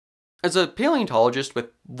As a paleontologist with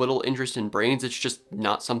little interest in brains, it's just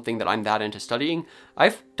not something that I'm that into studying.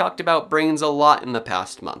 I've talked about brains a lot in the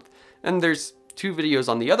past month, and there's 2 videos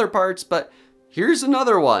on the other parts, but here's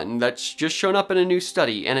another one that's just shown up in a new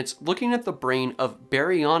study, and it's looking at the brain of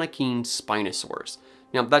Baryonycine spinosaurs.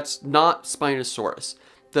 Now, that's not Spinosaurus.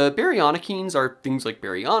 The Baryonycines are things like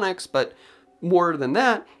Baryonyx, but more than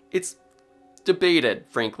that, it's debated,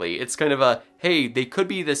 frankly. It's kind of a, hey, they could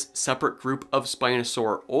be this separate group of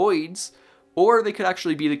Spinosauroids, or they could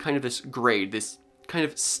actually be the kind of this grade, this kind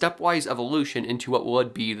of stepwise evolution into what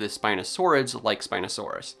would be the Spinosaurids like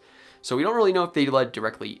Spinosaurus. So we don't really know if they led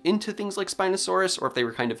directly into things like Spinosaurus, or if they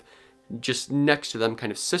were kind of just next to them,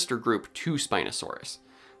 kind of sister group to Spinosaurus.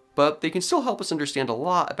 But they can still help us understand a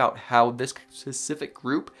lot about how this specific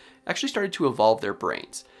group actually started to evolve their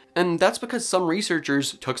brains. And that's because some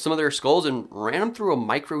researchers took some of their skulls and ran them through a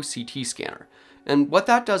micro CT scanner. And what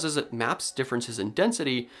that does is it maps differences in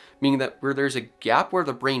density, meaning that where there's a gap where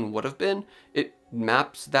the brain would have been, it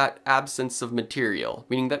maps that absence of material,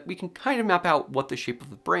 meaning that we can kind of map out what the shape of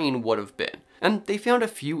the brain would have been. And they found a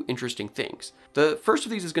few interesting things. The first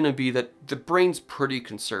of these is going to be that the brain's pretty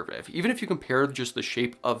conservative. Even if you compare just the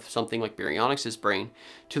shape of something like Baryonyx's brain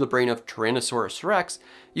to the brain of Tyrannosaurus rex,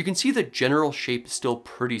 you can see the general shape is still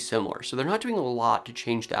pretty similar. So they're not doing a lot to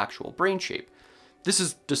change the actual brain shape. This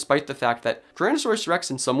is despite the fact that Tyrannosaurus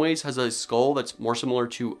rex in some ways has a skull that's more similar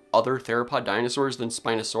to other theropod dinosaurs than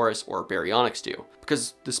Spinosaurus or Baryonyx do.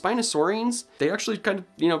 Because the Spinosaurians, they actually kind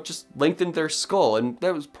of, just lengthened their skull, and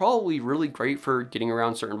that was probably really great for getting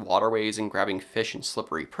around certain waterways and grabbing fish and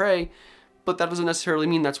slippery prey, but that doesn't necessarily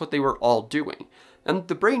mean that's what they were all doing. And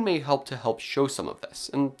the brain may help show some of this,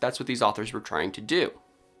 and that's what these authors were trying to do.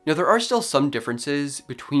 Now, there are still some differences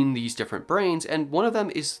between these different brains, and one of them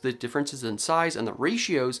is the differences in size and the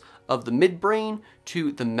ratios of the midbrain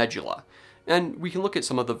to the medulla. And we can look at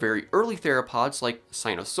some of the very early theropods like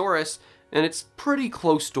Sianosaurus, and it's pretty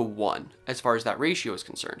close to 1 as far as that ratio is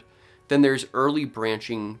concerned. Then there's early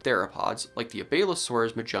branching theropods like the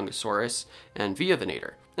Abelisaurs, Majungasaurus, and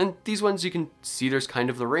Viavenator. And these ones you can see there's kind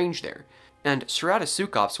of the range there. And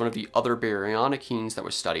Ceratosuchops, one of the other Baryonycines that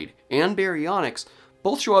was studied, and Baryonyx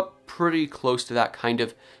both show up pretty close to that kind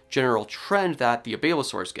of general trend that the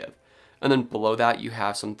Abelisaurs give. And then below that you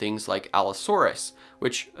have some things like Allosaurus,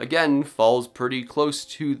 which again falls pretty close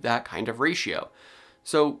to that kind of ratio.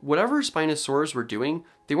 So whatever Spinosaurs were doing,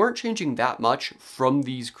 they weren't changing that much from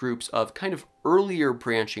these groups of kind of earlier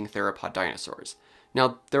branching theropod dinosaurs.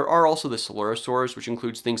 Now, there are also the Coelurosaurs, which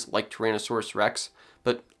includes things like Tyrannosaurus rex,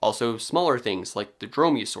 but also smaller things like the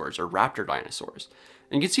Dromaeosaurs or Raptor dinosaurs.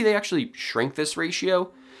 And you can see they actually shrank this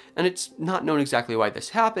ratio, and it's not known exactly why this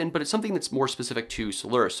happened, but it's something that's more specific to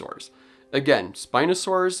Coelurosaurs. Again,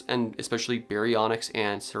 Spinosaurs, and especially Baryonyx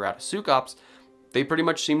and Ceratosuchops, they pretty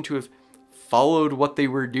much seem to have followed what they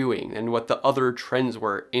were doing and what the other trends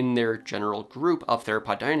were in their general group of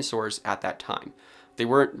theropod dinosaurs at that time. They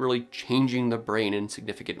weren't really changing the brain in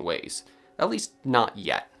significant ways, at least not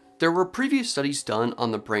yet. There were previous studies done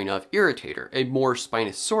on the brain of Irritator, a more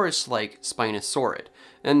Spinosaurus-like spinosaurid,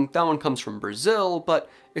 and that one comes from Brazil, but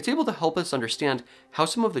it's able to help us understand how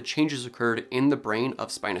some of the changes occurred in the brain of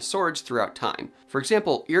Spinosaurids throughout time. For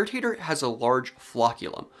example, Irritator has a large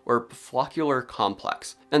flocculum, or floccular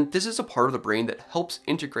complex, and this is a part of the brain that helps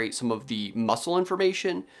integrate some of the muscle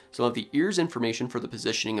information, some of the ears information for the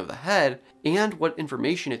positioning of the head, and what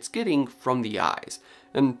information it's getting from the eyes.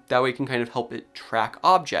 And that way it can kind of help it track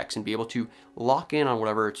objects and be able to lock in on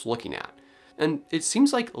whatever it's looking at. And it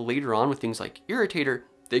seems like later on with things like Irritator,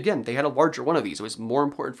 again, they had a larger one of these. It was more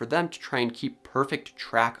important for them to try and keep perfect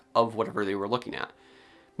track of whatever they were looking at.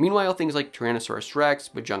 Meanwhile, things like Tyrannosaurus rex,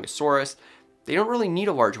 Majungasaurus, they don't really need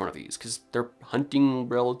a large one of these because they're hunting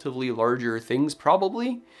relatively larger things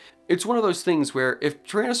probably. It's one of those things where if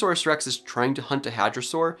Tyrannosaurus rex is trying to hunt a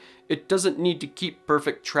hadrosaur, it doesn't need to keep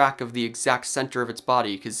perfect track of the exact center of its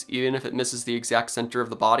body, because even if it misses the exact center of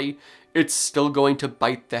the body, it's still going to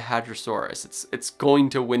bite the hadrosaurus. It's going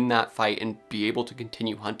to win that fight and be able to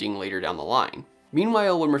continue hunting later down the line.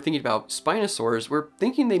 Meanwhile, when we're thinking about Spinosaurs, we're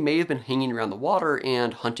thinking they may have been hanging around the water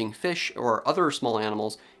and hunting fish or other small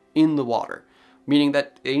animals in the water. Meaning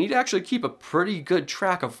that they need to actually keep a pretty good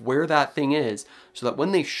track of where that thing is so that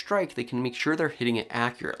when they strike, they can make sure they're hitting it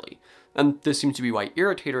accurately. And this seems to be why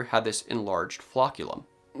Irritator had this enlarged flocculum.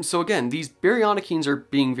 So again, these Baryonycines are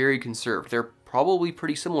being very conserved. They're probably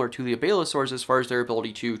pretty similar to the Abelisaurs as far as their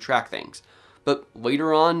ability to track things. But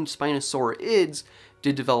later on, Spinosaurids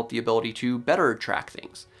did develop the ability to better track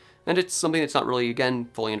things. And it's something that's not really, again,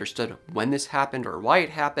 fully understood when this happened or why it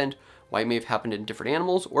happened, why it may have happened in different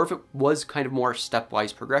animals, or if it was kind of more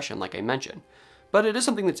stepwise progression like I mentioned. but it is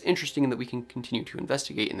something that's interesting and that we can continue to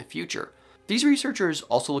investigate in the future. These researchers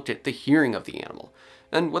also looked at the hearing of the animal,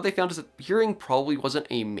 and what they found is that hearing probably wasn't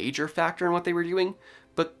a major factor in what they were doing,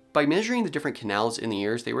 but by measuring the different canals in the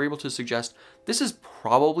ears, they were able to suggest this is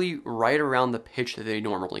probably right around the pitch that they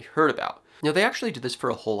normally heard about. Now, they actually did this for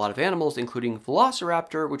a whole lot of animals, including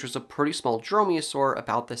Velociraptor, which was a pretty small dromaeosaur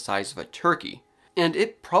about the size of a turkey. And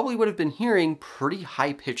it probably would have been hearing pretty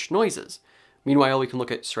high-pitched noises. Meanwhile, we can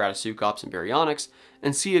look at Ceratosuchops and Baryonyx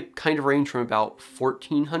and see a kind of range from about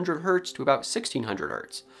 1400 Hz to about 1600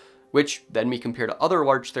 Hz, which then we compare to other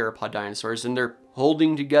large theropod dinosaurs, and they're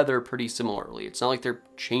holding together pretty similarly. It's not like they're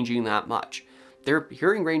changing that much. Their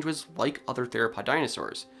hearing range was like other theropod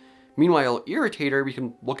dinosaurs. Meanwhile, Irritator, we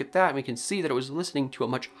can look at that and we can see that it was listening to a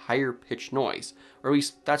much higher pitched noise, or at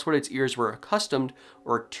least that's what its ears were accustomed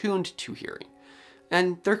or tuned to hearing.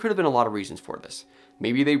 And there could have been a lot of reasons for this.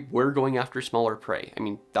 Maybe they were going after smaller prey. I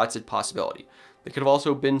mean, that's a possibility. It could have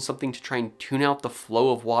also been something to try and tune out the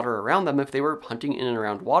flow of water around them if they were hunting in and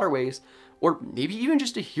around waterways, or maybe even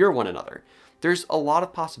just to hear one another. There's a lot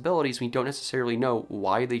of possibilities. We don't necessarily know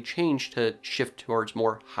why they changed to shift towards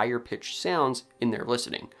more higher pitched sounds in their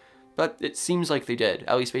listening. But it seems like they did,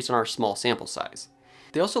 at least based on our small sample size.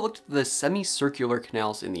 They also looked at the semicircular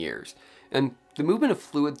canals in the ears, and the movement of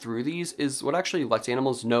fluid through these is what actually lets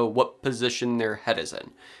animals know what position their head is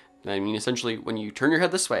in. I mean, essentially, when you turn your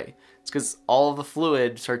head this way, it's because all of the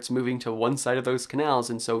fluid starts moving to one side of those canals,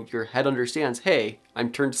 and so your head understands, hey,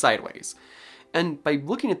 I'm turned sideways. And by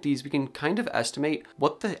looking at these, we can kind of estimate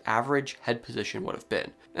what the average head position would have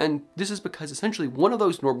been. And this is because essentially one of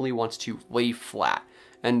those normally wants to lay flat.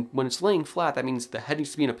 And when it's laying flat, that means the head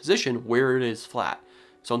needs to be in a position where it is flat.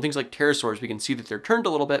 So in things like pterosaurs, we can see that they're turned a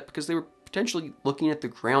little bit because they were potentially looking at the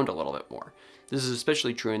ground a little bit more. This is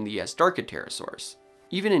especially true in the Astarchid pterosaurs.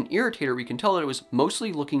 Even in Irritator, we can tell that it was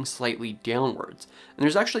mostly looking slightly downwards. And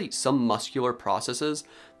there's actually some muscular processes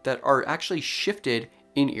that are actually shifted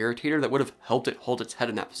in Irritator that would have helped it hold its head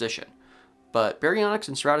in that position. But Baryonyx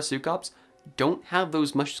and Ceratosuchops don't have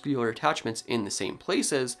those muscular attachments in the same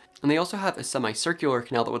places, and they also have a semicircular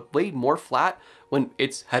canal that would lay more flat when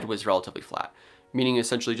its head was relatively flat, meaning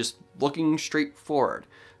essentially just looking straight forward.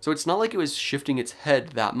 So it's not like it was shifting its head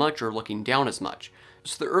that much or looking down as much.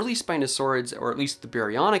 So the early spinosaurids, or at least the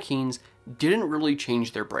Baryonychines, didn't really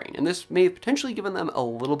change their brain, and this may have potentially given them a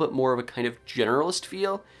little bit more of a kind of generalist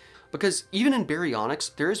feel, because even in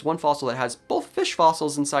Baryonyx, there is one fossil that has both fish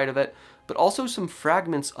fossils inside of it, but also some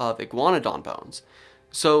fragments of iguanodon bones.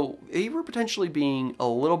 So they were potentially being a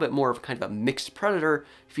little bit more of kind of a mixed predator,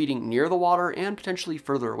 feeding near the water and potentially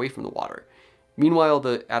further away from the water. Meanwhile,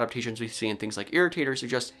 the adaptations we see in things like Irritator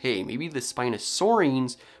suggest, hey, maybe the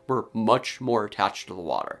Spinosaurines were much more attached to the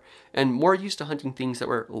water, and more used to hunting things that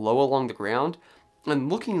were low along the ground, and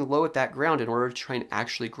looking low at that ground in order to try and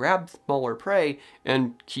actually grab smaller prey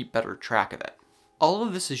and keep better track of it. All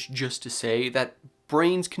of this is just to say that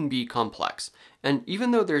brains can be complex, and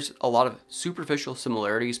even though there's a lot of superficial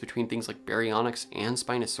similarities between things like Baryonyx and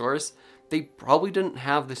Spinosaurus, they probably didn't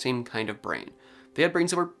have the same kind of brain. They had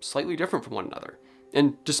brains that were slightly different from one another.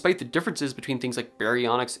 And despite the differences between things like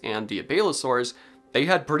Baryonyx and the Abelisaurs, they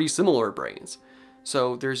had pretty similar brains.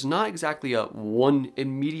 So there's not exactly a one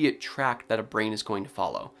immediate track that a brain is going to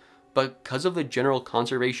follow. But because of the general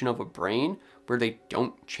conservation of a brain, where they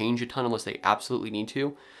don't change a ton unless they absolutely need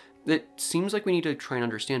to, it seems like we need to try and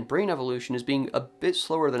understand brain evolution as being a bit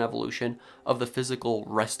slower than evolution of the physical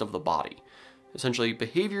rest of the body. Essentially,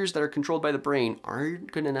 behaviors that are controlled by the brain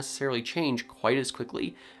aren't going to necessarily change quite as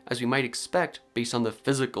quickly as we might expect based on the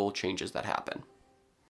physical changes that happen.